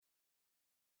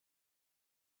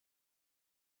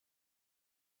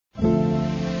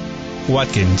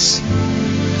Watkins.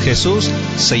 Jesús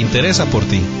se interesa por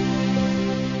ti.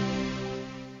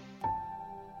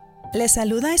 Le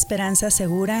saluda Esperanza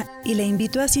Segura y le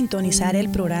invito a sintonizar el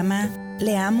programa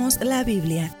Leamos la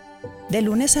Biblia, de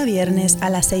lunes a viernes a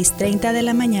las 6:30 de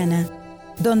la mañana,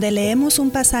 donde leemos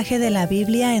un pasaje de la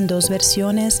Biblia en 2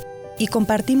 versiones y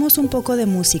compartimos un poco de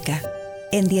música,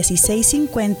 en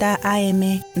 1650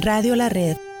 AM Radio La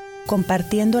Red,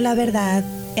 compartiendo la verdad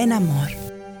en amor.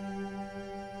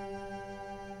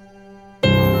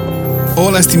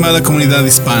 Hola, estimada comunidad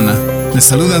hispana. Les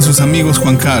saludan sus amigos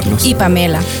Juan Carlos y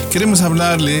Pamela. Queremos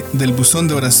hablarle del buzón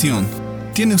de oración.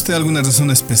 ¿Tiene usted alguna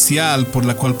razón especial por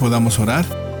la cual podamos orar?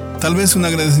 Tal vez un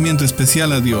agradecimiento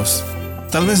especial a Dios.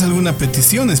 Tal vez alguna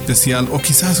petición especial, o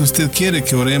quizás usted quiere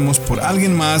que oremos por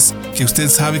alguien más que usted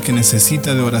sabe que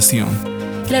necesita de oración.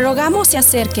 Le rogamos se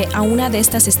acerque a una de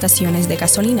estas estaciones de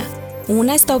gasolina.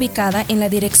 Una está ubicada en la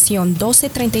dirección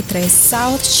 1233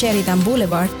 South Sheridan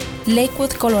Boulevard,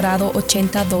 Lakewood, Colorado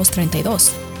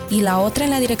 80232, y la otra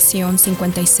en la dirección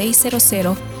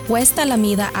 5600 West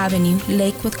Alameda Avenue,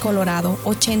 Lakewood, Colorado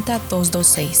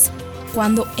 80226.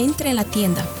 Cuando entre en la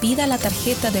tienda, pida la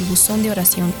tarjeta del buzón de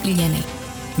oración y llénela.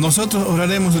 Nosotros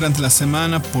oraremos durante la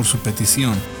semana por su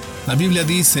petición. La Biblia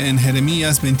dice en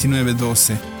Jeremías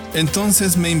 29:12: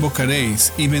 Entonces me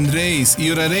invocaréis, y vendréis,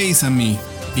 y oraréis a mí,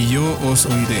 y yo os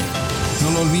oiré.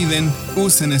 No lo olviden,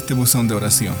 usen este buzón de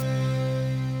oración.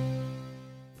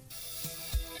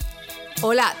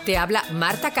 Hola, te habla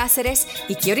Marta Cáceres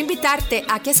y quiero invitarte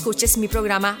a que escuches mi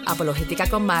programa Apologética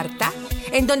con Marta,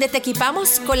 en donde te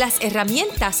equipamos con las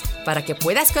herramientas para que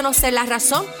puedas conocer la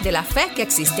razón de la fe que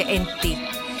existe en ti.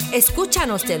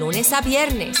 Escúchanos de lunes a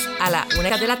viernes a la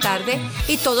 1 de la tarde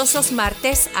y todos los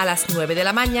martes a las 9 de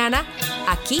la mañana,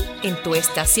 aquí en tu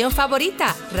estación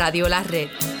favorita, Radio La Red.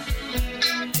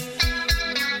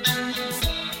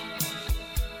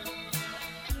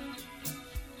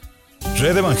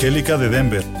 Red Evangélica de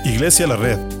Denver, Iglesia La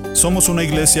Red. Somos una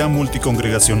iglesia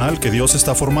multicongregacional que Dios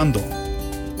está formando.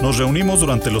 Nos reunimos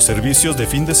durante los servicios de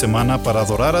fin de semana para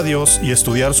adorar a Dios y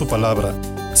estudiar su palabra.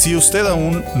 Si usted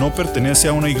aún no pertenece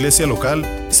a una iglesia local,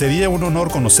 sería un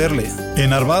honor conocerle.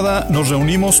 En Arvada nos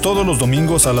reunimos todos los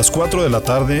domingos a las 4 de la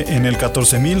tarde en el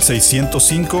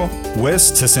 14605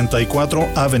 West 64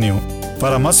 Avenue.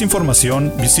 Para más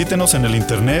información, visítenos en el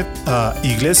internet a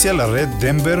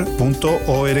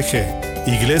iglesialareddenver.org.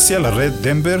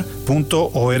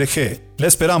 iglesialareddenver.org. ¡Le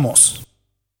esperamos!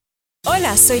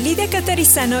 Hola, soy Lidia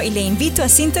Catarizano y le invito a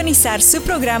sintonizar su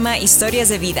programa Historias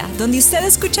de Vida, donde usted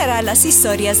escuchará las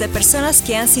historias de personas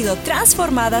que han sido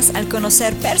transformadas al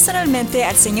conocer personalmente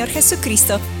al Señor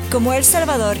Jesucristo como el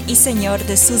Salvador y Señor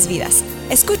de sus vidas.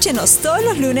 Escúchenos todos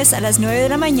los lunes a las 9 de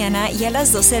la mañana y a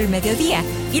las 12 del mediodía,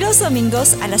 y los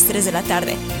domingos a las 3 de la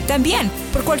tarde. También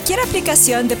por cualquier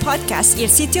aplicación de podcast y el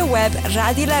sitio web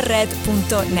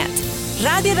radiolared.net.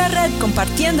 Radio La Red,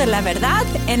 compartiendo la verdad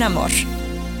en amor.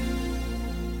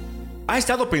 ¿Ha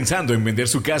estado pensando en vender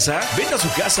su casa? Venda su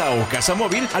casa o casa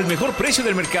móvil al mejor precio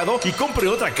del mercado y compre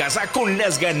otra casa con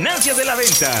las ganancias de la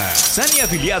venta. Sani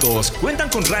Afiliados cuentan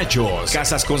con ranchos,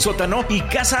 casas con sótano y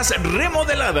casas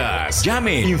remodeladas.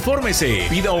 Llame, infórmese,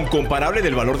 pida un comparable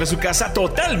del valor de su casa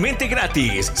totalmente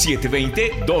gratis.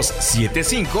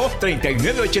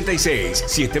 720-275-3986.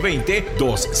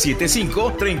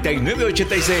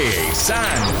 720-275-3986. San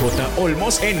J.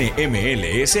 Olmos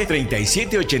NMLS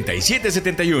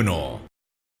 378771.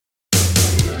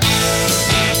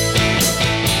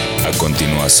 A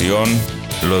continuación,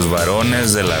 los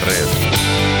varones de la red.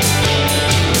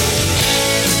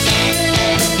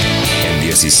 En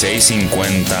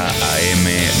 1650 AM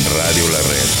Radio La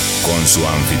Red, con su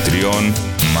anfitrión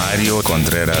Mario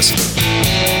Contreras.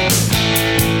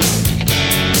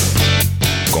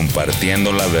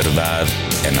 Compartiendo la verdad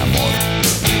en amor.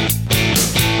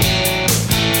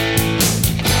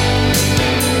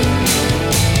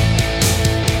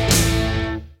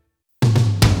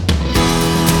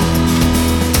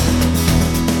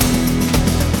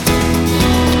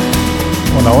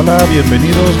 Hola,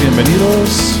 bienvenidos.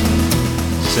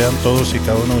 Sean todos y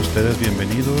cada uno de ustedes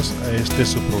bienvenidos a este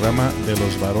su programa de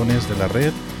los varones de la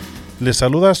red. Les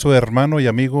saluda su hermano y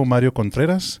amigo Mario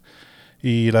Contreras.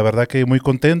 Y la verdad que muy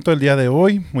contento el día de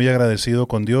hoy, muy agradecido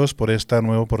con Dios por esta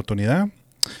nueva oportunidad.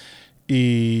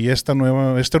 Y este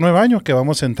nuevo año que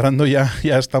vamos entrando ya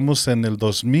estamos en el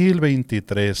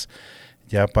 2023.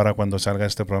 ya para cuando salga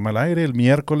este programa al aire, el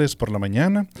miércoles por la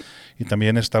mañana. Y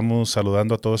también estamos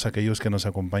saludando a todos aquellos que nos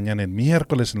acompañan el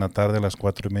miércoles en la tarde a las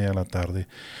 4:30 de la tarde.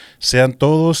 Sean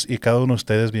todos y cada uno de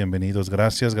ustedes bienvenidos.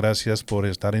 Gracias por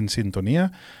estar en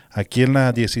sintonía aquí en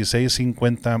la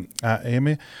 1650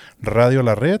 AM Radio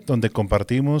La Red, donde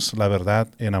compartimos la verdad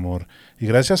en amor. Y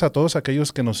gracias a todos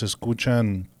aquellos que nos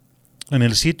escuchan en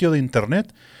el sitio de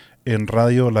internet en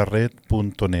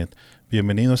radiolared.net.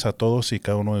 Bienvenidos a todos y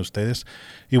cada uno de ustedes.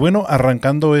 Y bueno,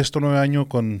 arrancando este nuevo año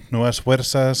con nuevas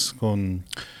fuerzas, con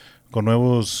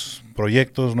nuevos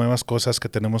proyectos, nuevas cosas que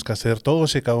tenemos que hacer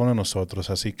todos y cada uno de nosotros.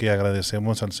 Así que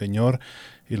agradecemos al Señor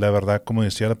y la verdad, como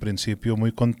decía al principio,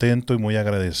 muy contento y muy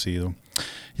agradecido.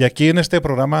 Y aquí en este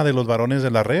programa de los varones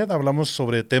de la red hablamos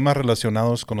sobre temas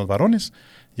relacionados con los varones,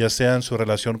 ya sea en su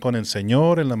relación con el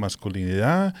Señor, en la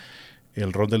masculinidad,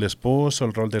 el rol del esposo,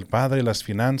 el rol del padre, las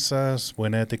finanzas,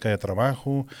 buena ética de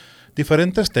trabajo,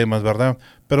 diferentes temas, ¿verdad?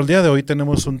 Pero el día de hoy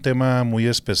tenemos un tema muy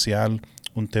especial,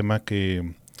 un tema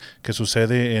que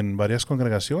sucede en varias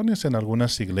congregaciones, en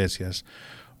algunas iglesias.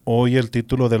 Hoy el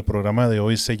título del programa de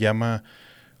hoy se llama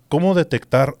 ¿Cómo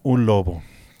detectar un lobo?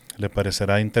 ¿Le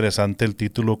parecerá interesante el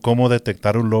título ¿Cómo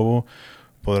detectar un lobo?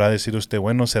 Podrá decir usted,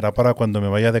 bueno, ¿será para cuando me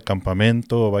vaya de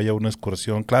campamento o vaya a una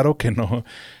excursión? Claro que no.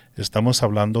 Estamos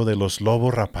hablando de los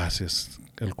lobos rapaces,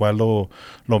 el cual lo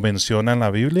menciona en la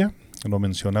Biblia, lo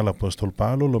menciona el apóstol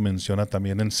Pablo, lo menciona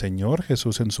también el Señor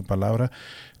Jesús en su palabra,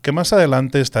 que más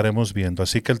adelante estaremos viendo.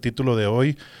 Así que el título de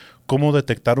hoy, ¿Cómo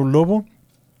detectar un lobo?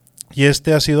 Y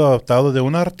este ha sido adaptado de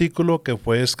un artículo que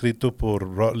fue escrito por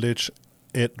Rutledge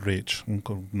Etheridge, un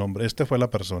nombre. Este fue la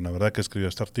persona, ¿verdad?, que escribió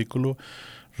este artículo,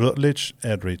 Rutledge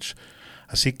Etheridge.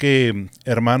 Así que,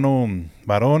 hermano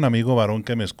varón, amigo varón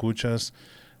que me escuchas,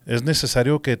 es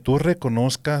necesario que tú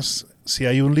reconozcas si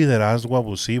hay un liderazgo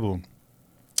abusivo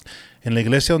en la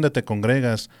iglesia donde te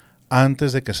congregas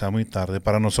antes de que sea muy tarde.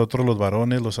 Para nosotros los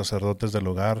varones, los sacerdotes del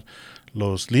hogar,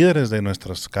 los líderes de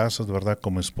nuestras casas, ¿verdad?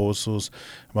 Como esposos,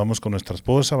 vamos con nuestra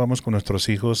esposa, vamos con nuestros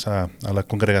hijos a la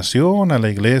congregación, a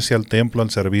la iglesia, al templo, al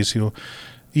servicio.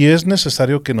 Y es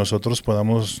necesario que nosotros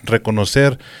podamos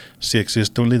reconocer si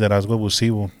existe un liderazgo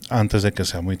abusivo antes de que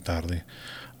sea muy tarde.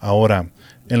 Ahora,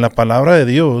 en la palabra de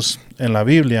Dios, en la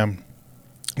Biblia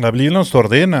nos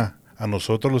ordena a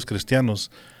nosotros los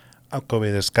cristianos a que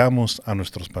obedezcamos a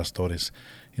nuestros pastores.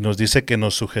 Y nos dice que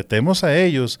nos sujetemos a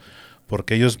ellos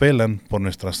porque ellos velan por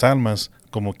nuestras almas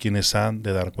como quienes han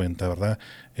de dar cuenta, ¿verdad?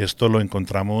 Esto lo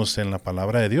encontramos en la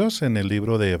palabra de Dios, en el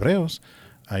libro de Hebreos.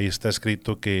 Ahí está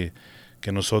escrito que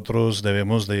nosotros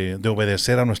debemos de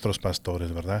obedecer a nuestros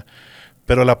pastores, ¿verdad?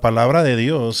 Pero la palabra de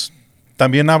Dios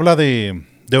también habla de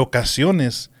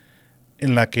ocasiones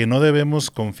en la que no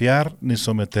debemos confiar ni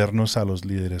someternos a los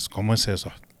líderes. ¿Cómo es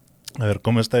eso? A ver,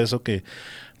 ¿cómo está eso que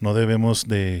no debemos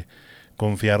de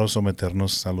confiar o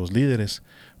someternos a los líderes?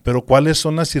 Pero ¿cuáles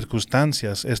son las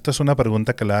circunstancias? Esta es una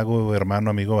pregunta que le hago, hermano,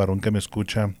 amigo, varón que me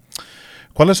escucha.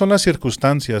 ¿Cuáles son las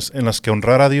circunstancias en las que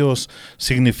honrar a Dios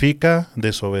significa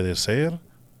desobedecer,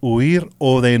 huir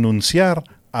o denunciar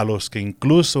a los que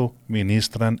incluso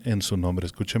ministran en su nombre?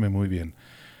 Escúcheme muy bien.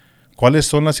 ¿Cuáles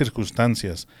son las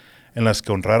circunstancias en las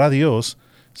que honrar a Dios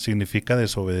significa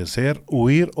desobedecer,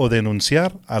 huir o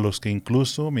denunciar a los que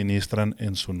incluso ministran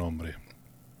en su nombre?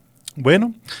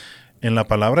 Bueno, en la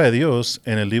palabra de Dios,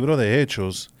 en el libro de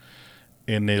Hechos,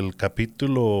 en el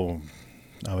capítulo,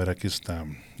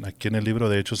 aquí en el libro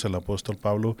de Hechos el apóstol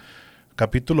Pablo,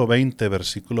 capítulo 20,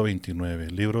 versículo 29,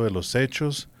 el libro de los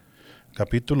Hechos,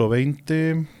 capítulo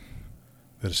 20,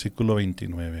 versículo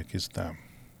 29, aquí está.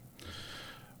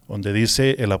 Donde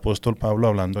dice el apóstol Pablo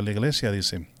hablando a la iglesia,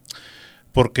 dice,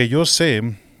 porque yo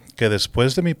sé que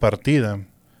después de mi partida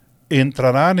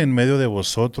entrarán en medio de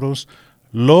vosotros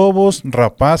lobos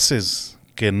rapaces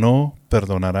que no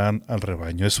perdonarán al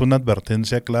rebaño. Es una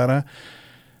advertencia clara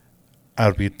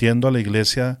advirtiendo a la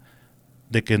iglesia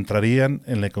de que entrarían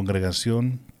en la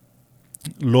congregación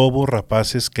lobos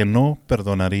rapaces que no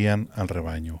perdonarían al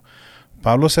rebaño.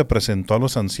 Pablo se presentó a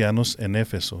los ancianos en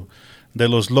Éfeso de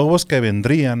los lobos que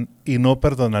vendrían y no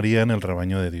perdonarían el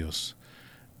rebaño de Dios.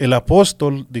 El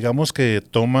apóstol, digamos que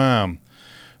toma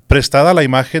prestada la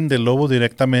imagen del lobo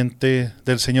directamente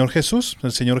del Señor Jesús.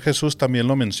 El Señor Jesús también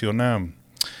lo menciona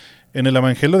en el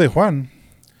Evangelio de Juan,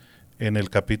 en el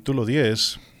capítulo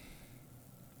 10.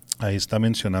 Ahí está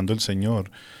mencionando el Señor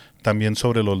también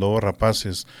sobre los lobos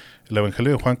rapaces. El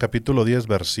Evangelio de Juan, capítulo 10,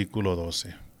 versículo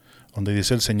 12, donde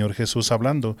dice el Señor Jesús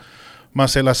hablando,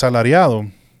 mas el asalariado,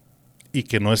 y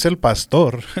que no es el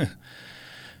pastor,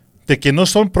 de que no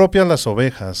son propias las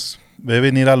ovejas, ve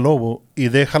venir al lobo y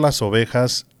deja las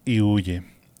ovejas y huye.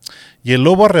 Y el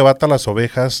lobo arrebata las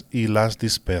ovejas y las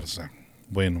dispersa.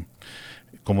 Bueno,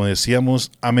 como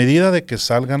decíamos, a medida de que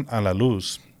salgan a la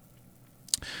luz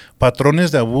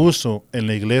patrones de abuso en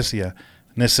la iglesia,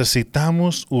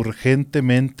 necesitamos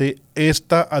urgentemente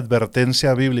esta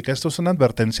advertencia bíblica. Esto es una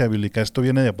advertencia bíblica, esto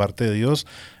viene de parte de Dios,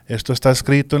 esto está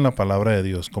escrito en la palabra de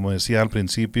Dios. Como decía al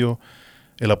principio,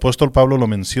 el apóstol Pablo lo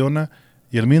menciona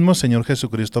y el mismo Señor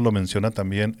Jesucristo lo menciona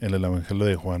también en el Evangelio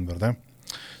de Juan, ¿verdad?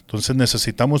 Entonces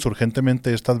necesitamos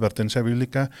urgentemente esta advertencia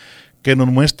bíblica que nos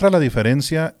muestra la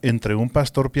diferencia entre un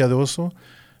pastor piadoso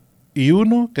y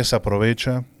uno que se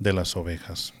aprovecha de las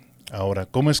ovejas. Ahora,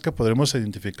 ¿cómo es que podremos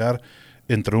identificar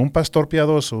entre un pastor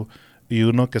piadoso y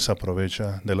uno que se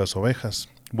aprovecha de las ovejas?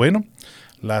 Bueno,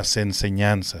 las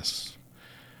enseñanzas.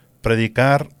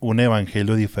 Predicar un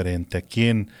evangelio diferente. Aquí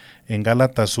en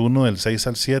Gálatas 1, del 6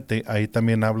 al 7, ahí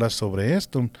también habla sobre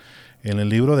esto. En el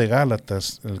libro de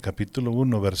Gálatas, en el capítulo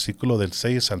 1, versículo del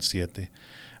 6 al 7.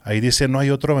 Ahí dice, no hay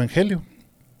otro evangelio.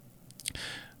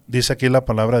 Dice aquí la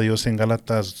palabra de Dios en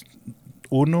Gálatas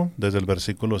 1, desde el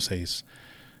versículo 6.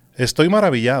 Estoy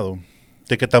maravillado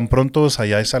de que tan pronto os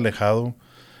hayáis alejado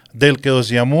del que os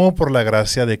llamó por la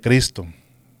gracia de Cristo,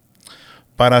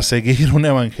 para seguir un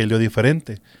evangelio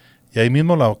diferente. Y ahí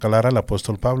mismo lo aclara el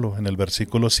apóstol Pablo en el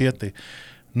versículo 7.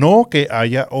 No que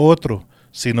haya otro,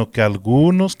 sino que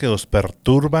algunos que os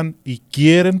perturban y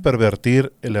quieren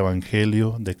pervertir el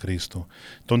evangelio de Cristo.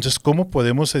 Entonces, ¿cómo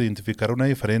podemos identificar una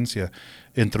diferencia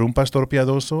entre un pastor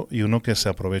piadoso y uno que se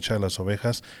aprovecha de las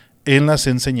ovejas en las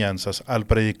enseñanzas al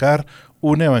predicar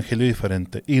un evangelio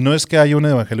diferente? Y no es que haya un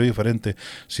evangelio diferente,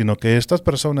 sino que estas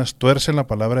personas tuercen la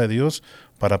palabra de Dios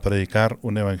para predicar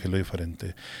un evangelio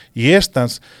diferente. Y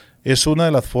estas es una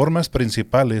de las formas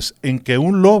principales en que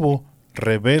un lobo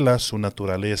revela su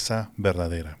naturaleza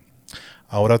verdadera.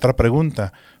 Ahora otra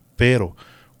pregunta, pero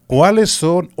 ¿cuáles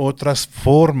son otras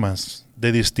formas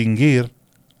de distinguir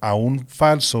a un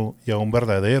falso y a un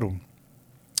verdadero?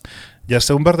 Ya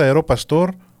sea un verdadero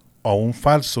pastor o un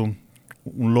falso,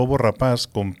 un lobo rapaz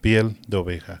con piel de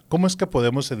oveja. ¿Cómo es que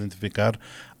podemos identificar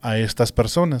a estas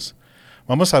personas?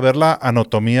 Vamos a ver la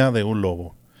anatomía de un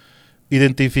lobo.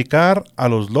 Identificar a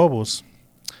los lobos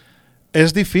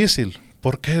es difícil.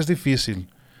 ¿Por qué es difícil?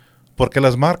 Porque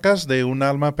las marcas de un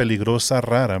alma peligrosa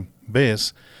rara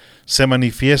vez se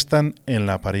manifiestan en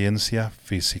la apariencia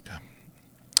física.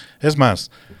 Es más,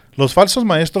 los falsos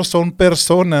maestros son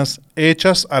personas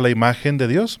hechas a la imagen de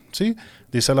Dios, ¿sí?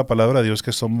 Dice la palabra de Dios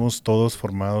que somos todos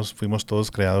formados, fuimos todos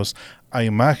creados a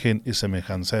imagen y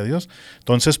semejanza de Dios.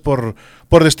 Entonces, por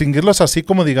distinguirlos así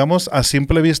como digamos a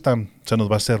simple vista, se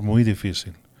nos va a hacer muy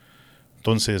difícil.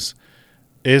 Entonces,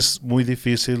 es muy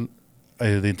difícil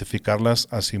identificarlas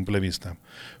a simple vista.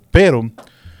 Pero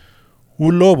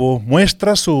un lobo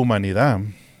muestra su humanidad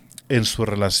en sus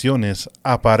relaciones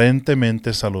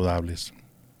aparentemente saludables,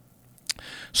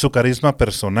 su carisma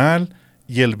personal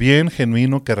y el bien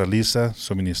genuino que realiza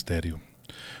su ministerio.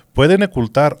 Pueden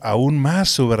ocultar aún más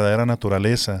su verdadera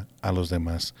naturaleza a los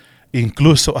demás,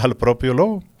 incluso al propio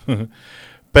lobo.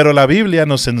 Pero la Biblia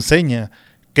nos enseña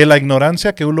que la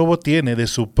ignorancia que un lobo tiene de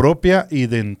su propia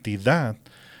identidad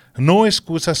no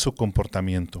excusa su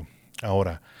comportamiento.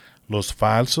 Ahora, los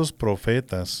falsos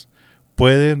profetas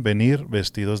pueden venir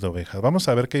vestidos de ovejas. Vamos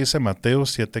a ver qué dice Mateo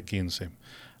 7:15.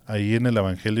 Ahí en el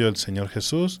Evangelio del Señor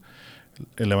Jesús,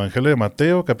 el Evangelio de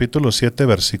Mateo, capítulo 7,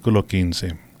 versículo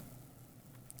 15.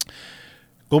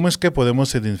 ¿Cómo es que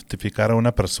podemos identificar a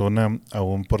una persona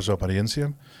aún por su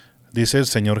apariencia? Dice el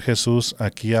Señor Jesús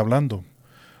aquí hablando,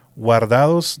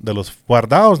 guardaos de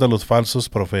los falsos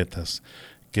profetas,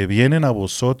 que vienen a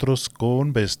vosotros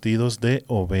con vestidos de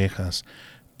ovejas,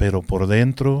 pero por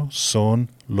dentro son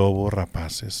lobos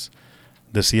rapaces.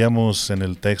 Decíamos en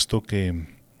el texto que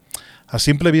a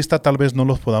simple vista tal vez no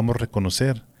los podamos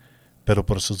reconocer, pero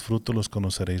por sus frutos los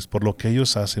conoceréis, por lo que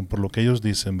ellos hacen, por lo que ellos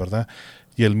dicen, ¿verdad?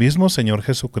 Y el mismo Señor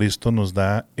Jesucristo nos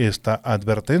da esta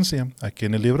advertencia aquí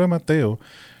en el libro de Mateo,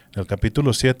 en el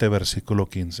capítulo 7, versículo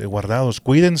 15. Guardaos,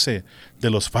 cuídense de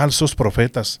los falsos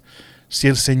profetas. Si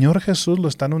el Señor Jesús lo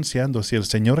está anunciando, si el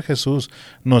Señor Jesús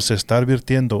nos está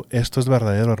advirtiendo, esto es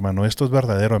verdadero, hermano, esto es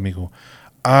verdadero, amigo.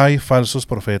 Hay falsos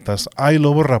profetas, hay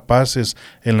lobos rapaces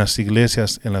en las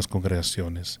iglesias, en las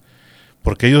congregaciones,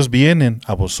 porque ellos vienen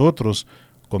a vosotros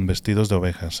con vestidos de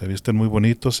ovejas. Se visten muy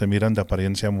bonitos, se miran de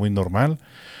apariencia muy normal,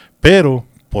 pero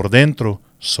por dentro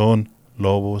son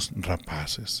lobos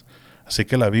rapaces. Así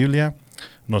que la Biblia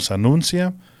nos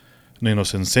anuncia y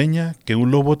nos enseña que un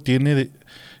lobo tiene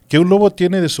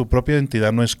de su propia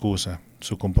identidad no excusa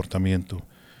su comportamiento,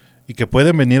 y que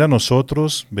pueden venir a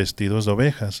nosotros vestidos de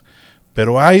ovejas,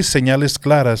 pero hay señales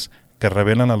claras que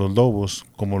revelan a los lobos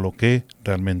como lo que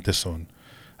realmente son.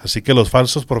 Así que los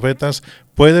falsos profetas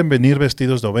pueden venir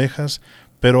vestidos de ovejas,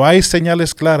 pero hay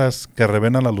señales claras que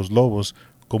revelan a los lobos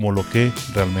como lo que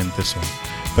realmente son.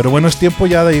 Pero bueno, es tiempo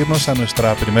ya de irnos a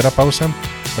nuestra primera pausa,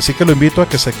 así que lo invito a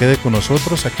que se quede con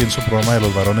nosotros aquí en su programa de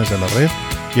los varones de la red,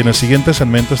 y en el siguiente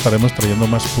segmento estaremos trayendo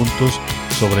más puntos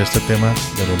sobre este tema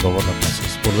de los lobos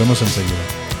rapaces. Volvemos enseguida.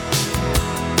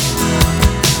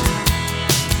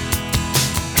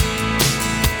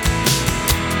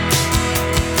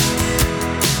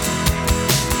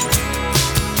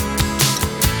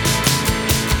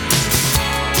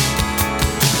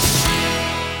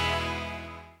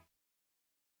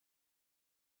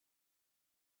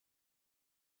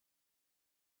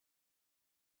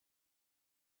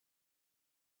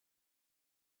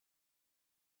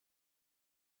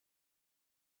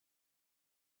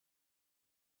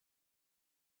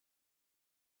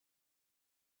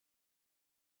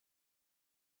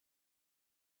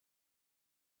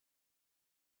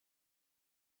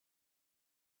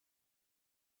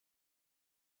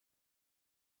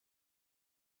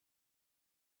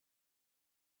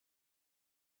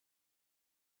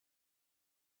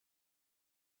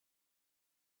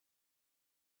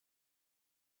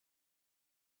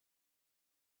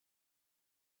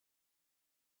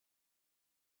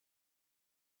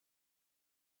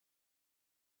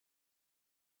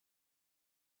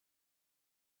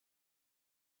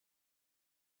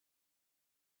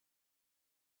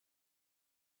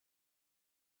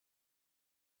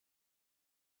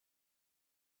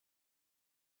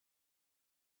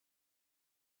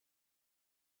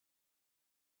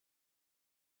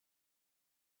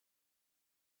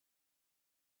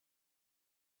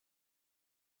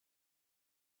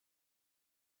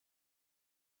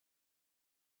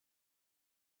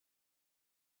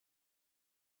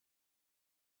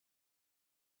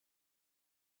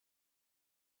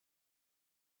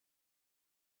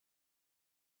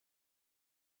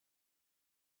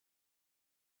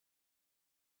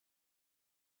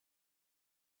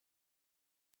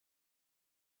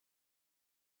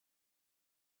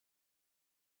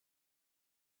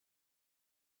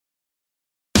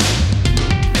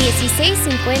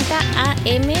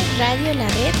 AM Radio La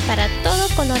Red para todo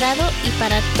Colorado y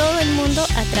para todo el mundo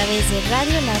a través de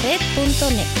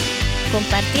radiolared.net,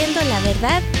 compartiendo la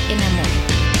verdad en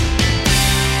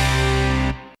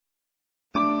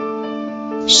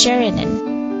amor.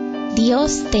 Sheridan,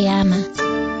 Dios te ama.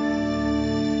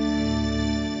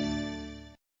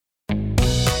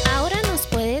 Ahora nos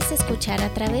puedes escuchar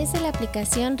a través de la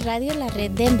aplicación Radio La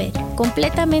Red Denver,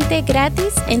 completamente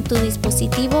gratis en tu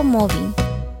dispositivo móvil.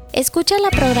 Escucha la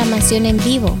programación en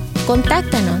vivo,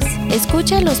 contáctanos,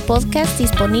 escucha los podcasts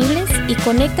disponibles y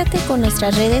conéctate con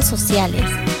nuestras redes sociales.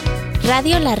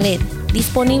 Radio La Red,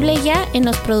 disponible ya en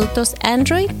los productos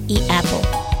Android y Apple.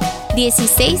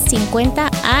 1650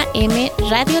 AM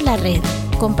Radio La Red,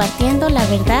 compartiendo la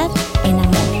verdad en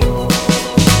amor.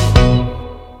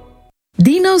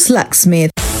 Dino's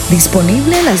Locksmith,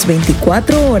 disponible las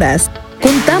 24 horas.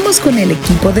 Contamos con el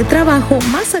equipo de trabajo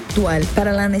más actual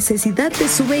para la necesidad de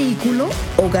su vehículo,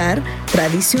 hogar,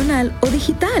 tradicional o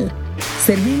digital.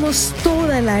 Servimos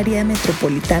toda el área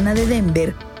metropolitana de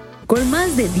Denver con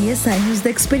más de 10 años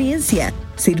de experiencia,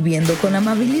 sirviendo con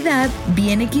amabilidad,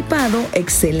 bien equipado,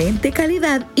 excelente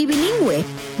calidad y bilingüe.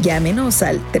 Llámenos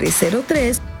al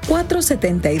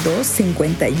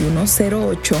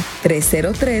 303-472-5108,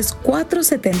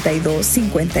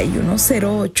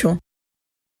 303-472-5108.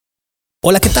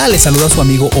 Hola, ¿qué tal? Les saluda su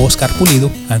amigo Oscar Pulido,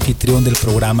 anfitrión del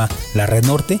programa La Red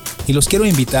Norte, y los quiero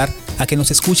invitar a que nos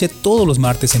escuche todos los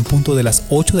martes en punto de las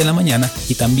 8 de la mañana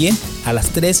y también a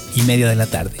las 3:30 de la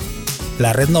tarde.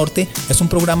 La Red Norte es un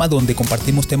programa donde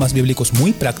compartimos temas bíblicos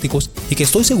muy prácticos y que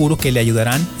estoy seguro que le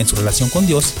ayudarán en su relación con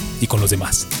Dios y con los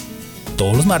demás.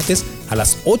 Todos los martes a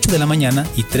las 8 de la mañana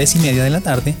y 3:30 de la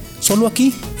tarde, solo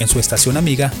aquí en su estación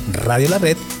amiga Radio La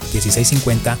Red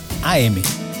 1650 AM,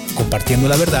 compartiendo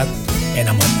la verdad en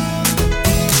amor.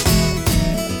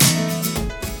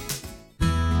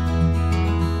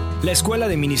 La Escuela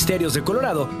de Ministerios de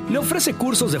Colorado le ofrece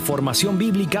cursos de formación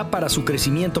bíblica para su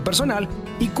crecimiento personal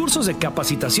y cursos de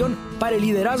capacitación para el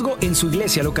liderazgo en su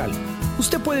iglesia local.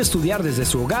 Usted puede estudiar desde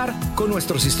su hogar con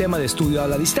nuestro sistema de estudio a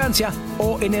la distancia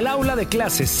o en el aula de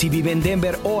clases si vive en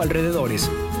Denver o alrededores.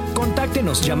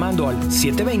 Contáctenos llamando al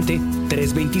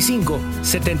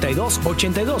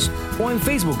 720-325-7282 o en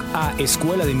Facebook a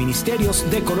Escuela de Ministerios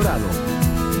de Colorado.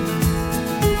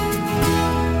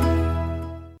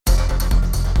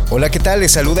 Hola, ¿qué tal?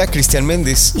 Les saluda Cristian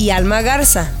Méndez y Alma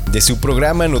Garza de su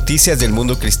programa Noticias del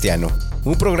Mundo Cristiano,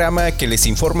 un programa que les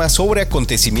informa sobre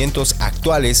acontecimientos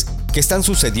actuales que están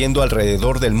sucediendo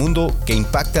alrededor del mundo que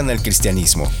impactan al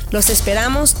cristianismo. Los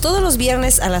esperamos todos los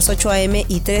viernes a las 8 a.m.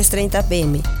 y 3:30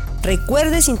 p.m.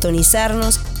 Recuerde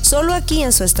sintonizarnos solo aquí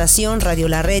en su estación Radio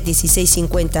La Red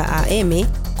 1650 AM,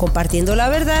 compartiendo la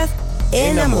verdad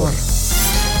en amor.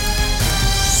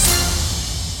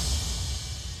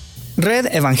 Red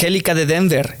Evangélica de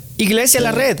Denver, Iglesia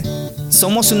La Red.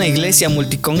 Somos una iglesia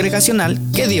multicongregacional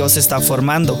que Dios está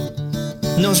formando.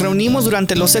 Nos reunimos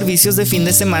durante los servicios de fin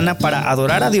de semana para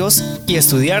adorar a Dios y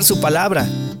estudiar su palabra.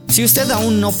 Si usted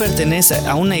aún no pertenece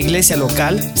a una iglesia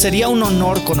local, sería un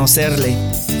honor conocerle.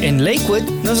 En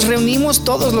Lakewood nos reunimos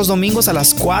todos los domingos a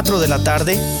las 4 de la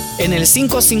tarde en el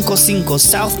 555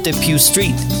 South Depew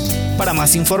Street. Para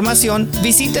más información,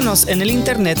 visítenos en el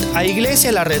internet a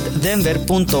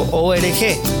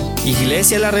iglesialareddenver.org.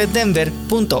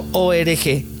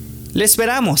 iglesialareddenver.org. ¡Le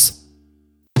esperamos!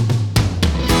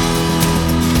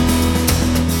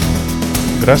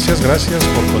 Gracias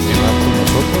por continuar con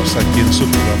nosotros aquí en su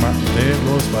programa de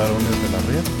los varones de la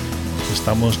red.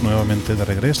 Estamos nuevamente de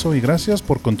regreso y gracias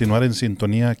por continuar en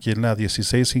sintonía aquí en la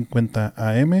 1650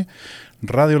 AM,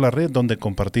 Radio La Red, donde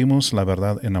compartimos la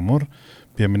verdad en amor.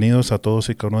 Bienvenidos a todos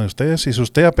y cada uno de ustedes. Y si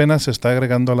usted apenas se está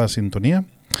agregando a la sintonía,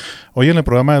 hoy en el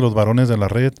programa de los varones de la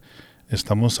red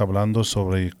estamos hablando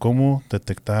sobre cómo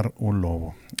detectar un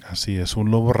lobo. Así es, un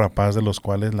lobo rapaz, de los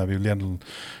cuales la Biblia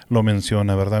lo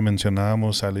menciona, ¿verdad?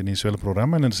 Mencionábamos al inicio del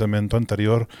programa, en el segmento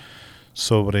anterior,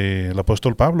 sobre el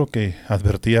apóstol Pablo, que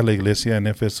advertía a la iglesia en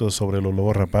Éfeso sobre los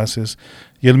lobos rapaces,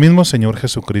 y el mismo Señor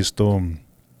Jesucristo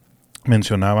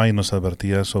mencionaba y nos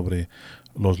advertía sobre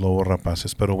los lobos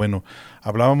rapaces. Pero bueno,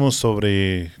 hablábamos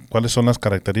sobre cuáles son las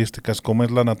características, cómo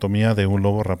es la anatomía de un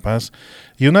lobo rapaz,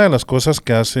 y una de las cosas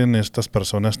que hacen estas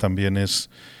personas también es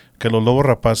que los lobos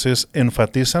rapaces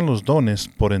enfatizan los dones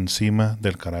por encima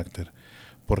del carácter,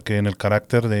 porque en el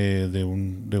carácter de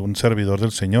un servidor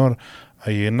del Señor,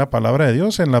 ahí en la palabra de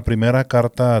Dios, en la primera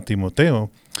carta a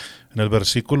Timoteo, en el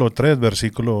capítulo 3,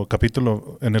 versículo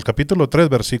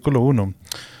 1,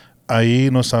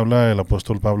 ahí nos habla el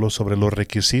apóstol Pablo sobre los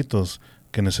requisitos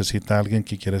que necesita alguien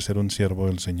que quiere ser un siervo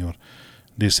del Señor.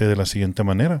 Dice de la siguiente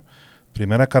manera,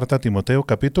 primera carta a Timoteo,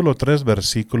 capítulo 3,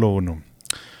 versículo 1.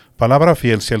 Palabra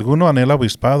fiel, si alguno anhela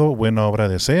obispado, buena obra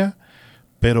desea,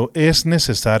 pero es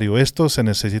necesario, esto es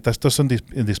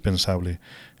indispensable,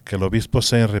 que el obispo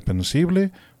sea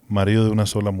irreprensible, marido de una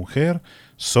sola mujer,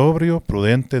 sobrio,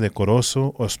 prudente,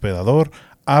 decoroso, hospedador,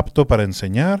 apto para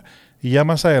enseñar. Y ya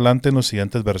más adelante en los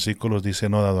siguientes versículos dice,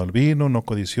 no dado al vino, no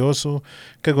codicioso,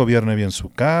 que gobierne bien su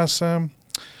casa,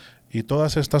 y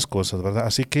todas estas cosas, ¿verdad?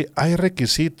 Así que hay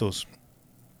requisitos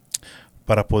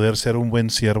para poder ser un buen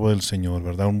siervo del Señor,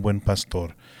 ¿verdad? Un buen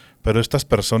pastor. Pero estas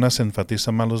personas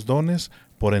enfatizan más los dones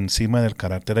por encima del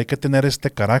carácter. Hay que tener este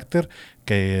carácter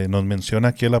que nos menciona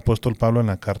aquí el apóstol Pablo en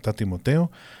la carta a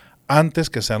Timoteo,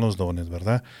 antes que sean los dones,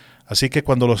 ¿verdad? Así que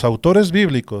cuando los autores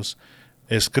bíblicos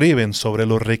escriben sobre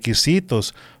los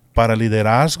requisitos para el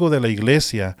liderazgo de la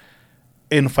iglesia,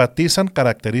 enfatizan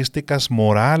características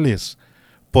morales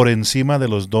por encima de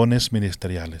los dones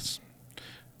ministeriales.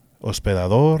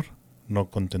 Hospedador, no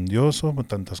contendioso,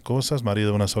 tantas cosas,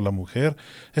 marido de una sola mujer.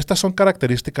 Estas son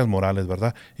características morales,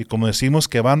 ¿verdad? Y como decimos,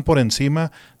 que van por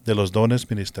encima de los dones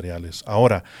ministeriales.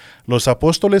 Ahora, los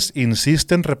apóstoles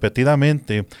insisten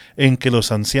repetidamente en que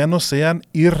los ancianos sean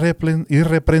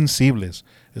irreprensibles.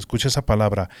 Escucha esa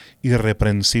palabra,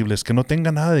 irreprensibles, que no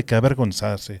tengan nada de qué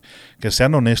avergonzarse, que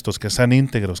sean honestos, que sean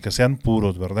íntegros, que sean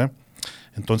puros, ¿verdad?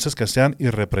 Entonces, que sean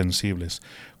irreprensibles.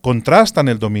 Contrastan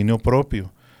el dominio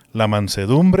propio, la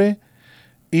mansedumbre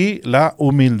y la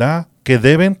humildad que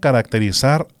deben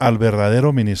caracterizar al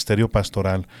verdadero ministerio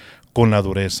pastoral, con la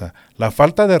dureza, la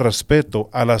falta de respeto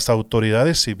a las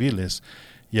autoridades civiles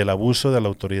y el abuso de la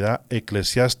autoridad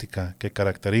eclesiástica que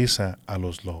caracteriza a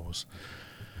los lobos.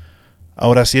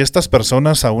 Ahora, si estas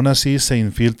personas aún así se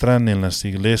infiltran en las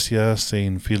iglesias, se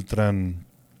infiltran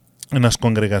en las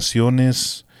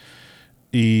congregaciones,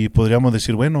 y podríamos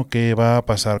decir, bueno, ¿qué va a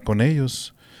pasar con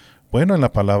ellos? Bueno, en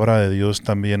la palabra de Dios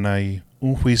también hay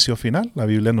un juicio final. La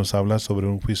Biblia nos habla sobre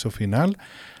un juicio final.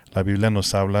 La Biblia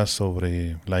nos habla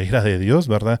sobre la ira de Dios,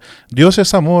 ¿verdad? Dios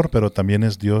es amor, pero también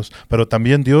es Dios, pero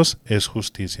también Dios es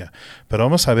justicia. Pero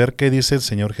vamos a ver qué dice el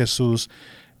Señor Jesús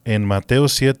en Mateo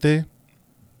 7,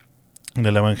 en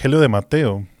el Evangelio de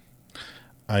Mateo,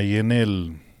 ahí en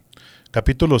el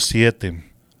capítulo 7,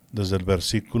 desde el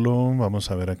versículo,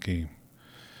 vamos a ver aquí,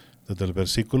 desde el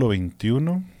versículo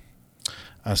 21.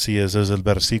 Así es, desde el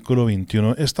versículo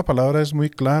 21. Esta palabra es muy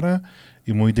clara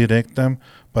y muy directa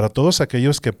para todos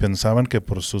aquellos que pensaban que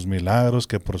por sus milagros,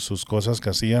 que por sus cosas que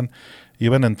hacían,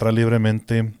 iban a entrar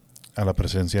libremente a la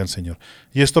presencia del Señor.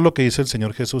 Y esto es lo que dice el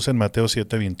Señor Jesús en Mateo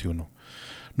 7:21.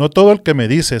 No todo el que me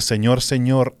dice, Señor,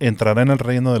 Señor, entrará en el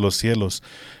reino de los cielos,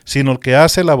 sino el que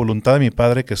hace la voluntad de mi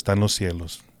Padre que está en los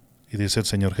cielos. Y dice el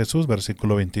Señor Jesús,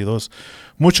 versículo 22,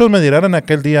 muchos me dirán en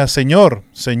aquel día, Señor,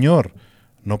 Señor,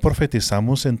 ¿no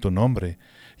profetizamos en tu nombre?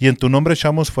 Y en tu nombre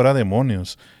echamos fuera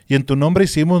demonios, y en tu nombre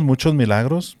hicimos muchos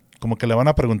milagros. Como que le van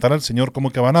a preguntar al Señor,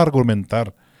 como que van a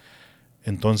argumentar.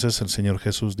 Entonces el Señor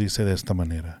Jesús dice de esta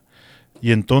manera,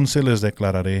 y entonces les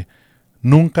declararé,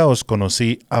 nunca os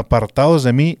conocí, apartados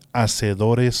de mí,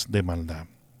 hacedores de maldad.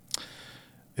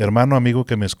 Hermano, amigo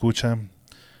que me escucha,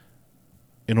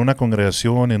 en una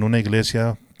congregación, en una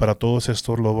iglesia, para todos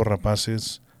estos lobos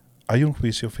rapaces, hay un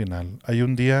juicio final. Hay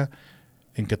un día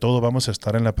en que todos vamos a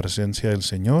estar en la presencia del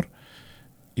Señor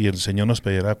y el Señor nos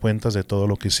pedirá cuentas de todo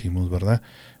lo que hicimos, ¿verdad?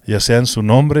 Ya sea en su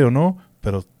nombre o no,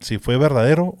 pero si fue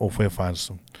verdadero o fue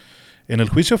falso. En el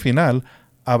juicio final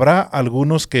habrá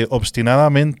algunos que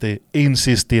obstinadamente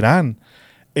insistirán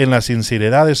en la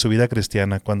sinceridad de su vida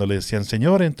cristiana cuando le decían,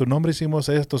 Señor, en tu nombre hicimos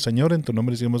esto, Señor, en tu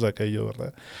nombre hicimos aquello,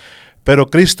 ¿verdad? Pero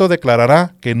Cristo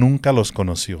declarará que nunca los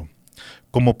conoció.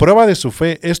 Como prueba de su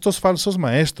fe, estos falsos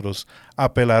maestros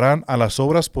apelarán a las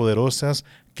obras poderosas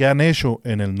que han hecho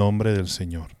en el nombre del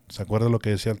Señor. ¿Se acuerda lo que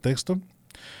decía el texto?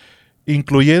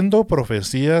 Incluyendo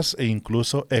profecías e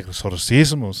incluso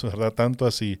exorcismos, ¿verdad? Tanto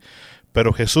así.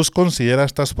 Pero Jesús considera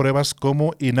estas pruebas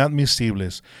como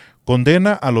inadmisibles.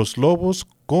 Condena a los lobos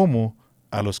como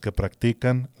a los que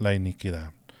practican la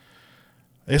iniquidad.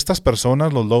 Estas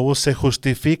personas, los lobos, se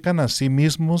justifican a sí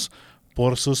mismos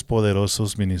por sus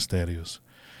poderosos ministerios.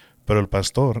 Pero el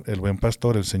pastor, el buen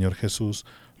pastor, el Señor Jesús,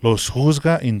 los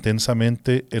juzga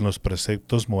intensamente en los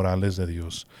preceptos morales de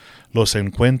Dios. Los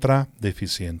encuentra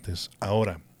deficientes.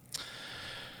 Ahora,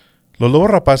 los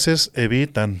lobos rapaces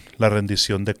evitan la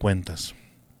rendición de cuentas.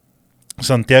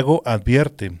 Santiago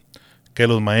advierte que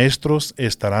los maestros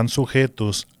estarán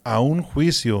sujetos a un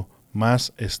juicio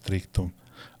más estricto.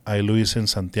 Ahí lo dice en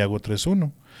Santiago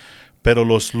 3:1. Pero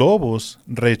los lobos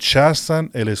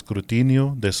rechazan el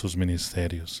escrutinio de sus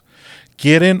ministerios.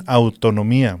 Quieren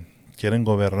autonomía, quieren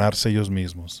gobernarse ellos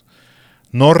mismos.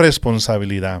 No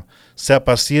responsabilidad, se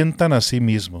apacientan a sí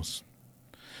mismos.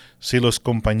 Si los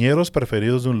compañeros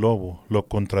preferidos de un lobo lo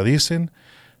contradicen,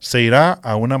 se irá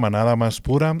a una manada más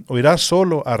pura o irá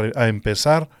solo a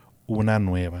empezar una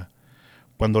nueva.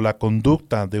 Cuando la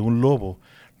conducta de un lobo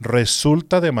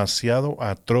resulta demasiado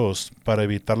atroz para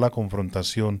evitar la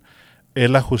confrontación,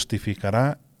 él la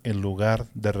justificará en lugar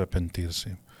de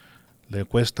arrepentirse. Le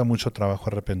cuesta mucho trabajo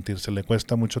arrepentirse, le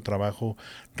cuesta mucho trabajo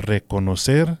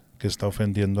reconocer que está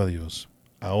ofendiendo a Dios.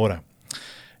 Ahora,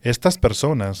 estas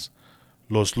personas,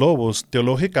 los lobos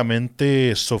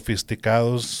teológicamente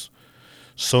sofisticados,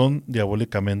 son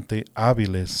diabólicamente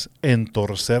hábiles en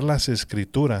torcer las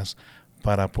escrituras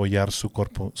para apoyar su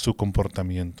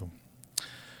comportamiento.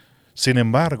 Sin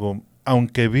embargo,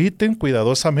 aunque eviten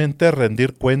cuidadosamente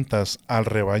rendir cuentas al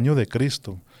rebaño de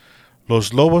Cristo,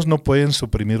 los lobos no pueden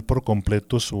suprimir por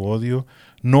completo su odio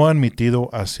no admitido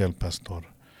hacia el pastor.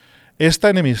 Esta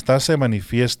enemistad se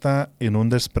manifiesta en un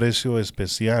desprecio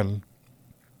especial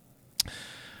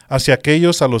hacia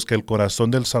aquellos a los que el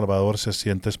corazón del Salvador se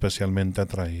siente especialmente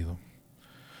atraído.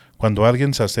 Cuando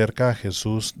alguien se acerca a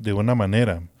Jesús de una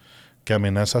manera que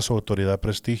amenaza su autoridad y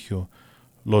prestigio,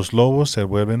 los lobos se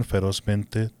vuelven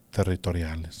ferozmente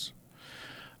territoriales.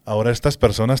 Ahora estas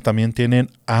personas también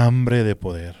tienen hambre de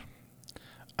poder,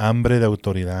 hambre de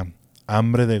autoridad,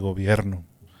 hambre de gobierno.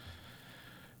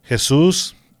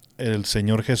 El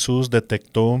Señor Jesús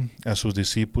detectó a sus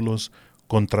discípulos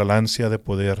contra la ansia de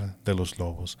poder de los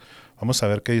lobos. Vamos a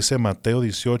ver qué dice Mateo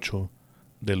 18,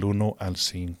 del 1 al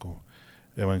 5.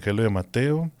 Evangelio de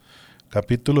Mateo,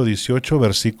 capítulo 18,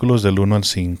 versículos del 1 al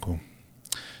 5.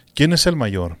 ¿Quién es el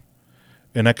mayor?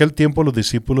 En aquel tiempo los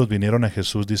discípulos vinieron a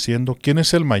Jesús diciendo, ¿quién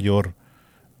es el mayor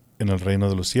en el reino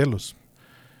de los cielos?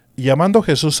 Y llamando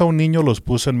Jesús a un niño los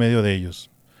puso en medio de ellos.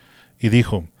 Y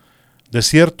dijo, de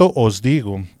cierto os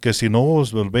digo que si no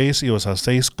os volvéis y os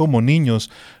hacéis como niños,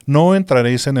 no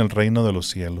entraréis en el reino de los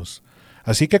cielos.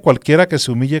 Así que cualquiera que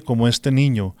se humille como este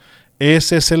niño,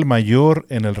 ese es el mayor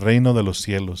en el reino de los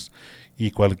cielos.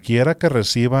 Y cualquiera que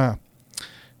reciba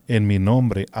en mi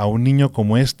nombre a un niño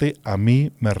como este, a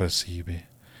mí me recibe.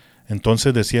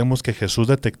 Entonces decíamos que Jesús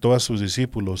detectó a sus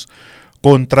discípulos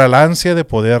contra la ansia de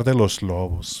poder de los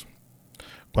lobos,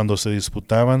 cuando se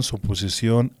disputaban su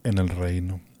posición en el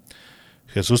reino.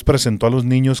 Jesús presentó a los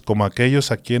niños como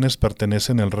aquellos a quienes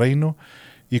pertenecen el reino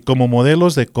y como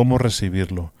modelos de cómo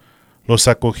recibirlo. Los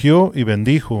acogió y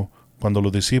bendijo cuando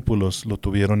los discípulos lo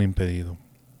tuvieron impedido.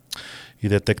 Y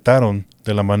detectaron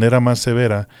de la manera más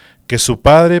severa que su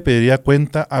padre pediría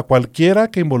cuenta a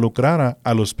cualquiera que involucrara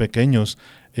a los pequeños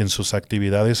en sus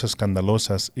actividades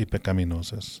escandalosas y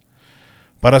pecaminosas.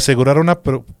 Para asegurar una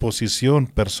posición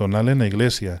personal en la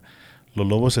iglesia, los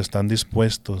lobos están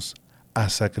dispuestos a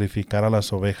sacrificar a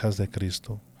las ovejas de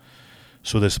Cristo.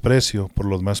 Su desprecio por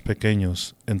los más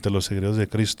pequeños entre los seguidores de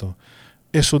Cristo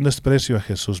es un desprecio a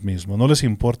Jesús mismo. No les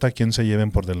importa a quién se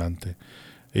lleven por delante.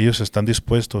 Ellos están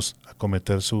dispuestos a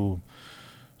cometer su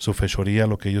fechoría,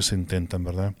 lo que ellos intentan,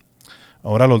 ¿verdad?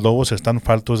 Ahora los lobos están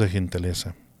faltos de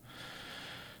gentileza.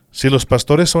 Si los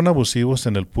pastores son abusivos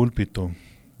en el púlpito,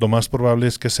 lo más probable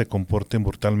es que se comporten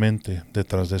brutalmente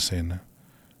detrás de escena.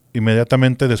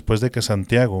 Inmediatamente después de que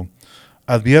Santiago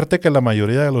advierte que la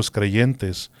mayoría de los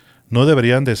creyentes no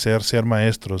deberían de ser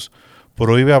maestros,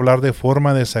 prohíbe hablar de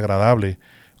forma desagradable,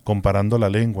 comparando la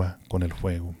lengua con el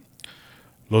fuego.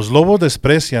 Los lobos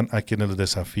desprecian a quienes los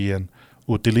desafían,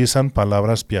 utilizan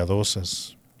palabras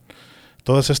piadosas.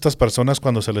 Todas estas personas,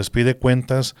 cuando se les pide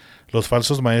cuentas, los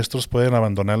falsos maestros pueden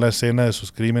abandonar la escena de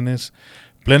sus crímenes,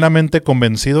 plenamente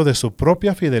convencidos de su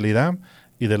propia fidelidad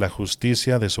y de la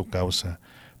justicia de su causa.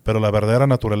 Pero la verdadera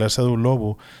naturaleza de un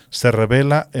lobo se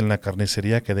revela en la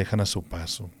carnicería que dejan a su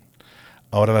paso.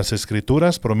 Ahora las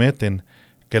Escrituras prometen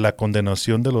que la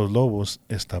condenación de los lobos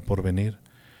está por venir.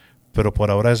 Pero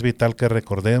por ahora es vital que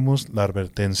recordemos la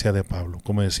advertencia de Pablo.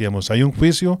 Como decíamos, hay un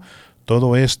juicio,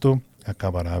 todo esto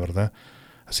acabará, ¿verdad?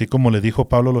 Así como le dijo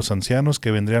Pablo a los ancianos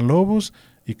que vendrían lobos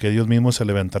y que Dios mismo se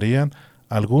levantarían,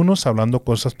 algunos hablando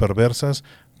cosas perversas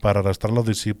para arrastrar a los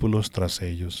discípulos tras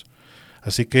ellos.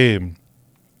 Así que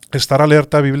estar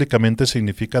alerta bíblicamente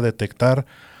significa detectar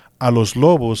a los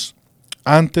lobos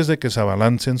antes de que se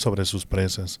abalancen sobre sus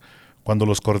presas. Cuando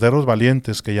los corderos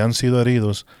valientes que ya han sido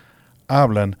heridos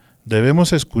hablan,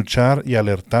 debemos escuchar y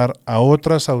alertar a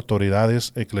otras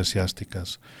autoridades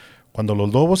eclesiásticas. Cuando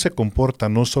los lobos se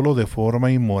comportan no solo de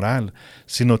forma inmoral,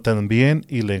 sino también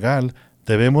ilegal,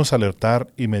 debemos alertar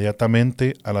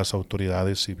inmediatamente a las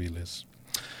autoridades civiles.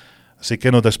 Así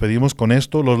que nos despedimos con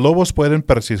esto. Los lobos pueden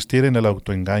persistir en el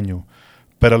autoengaño,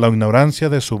 pero la ignorancia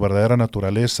de su verdadera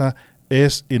naturaleza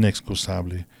es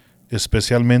inexcusable,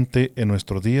 especialmente en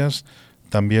nuestros días,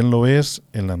 también lo es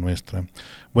en la nuestra.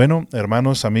 Bueno,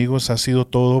 hermanos, amigos, ha sido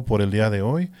todo por el día de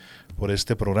hoy, por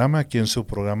este programa, aquí en su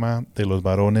programa de los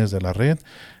varones de la red.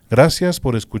 Gracias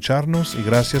por escucharnos y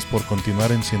gracias por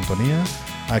continuar en sintonía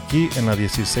aquí en la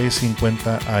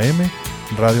 1650 AM,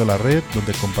 Radio La Red,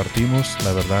 donde compartimos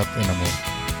la verdad en amor.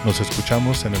 Nos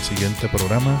escuchamos en el siguiente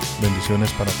programa.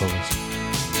 Bendiciones para todos.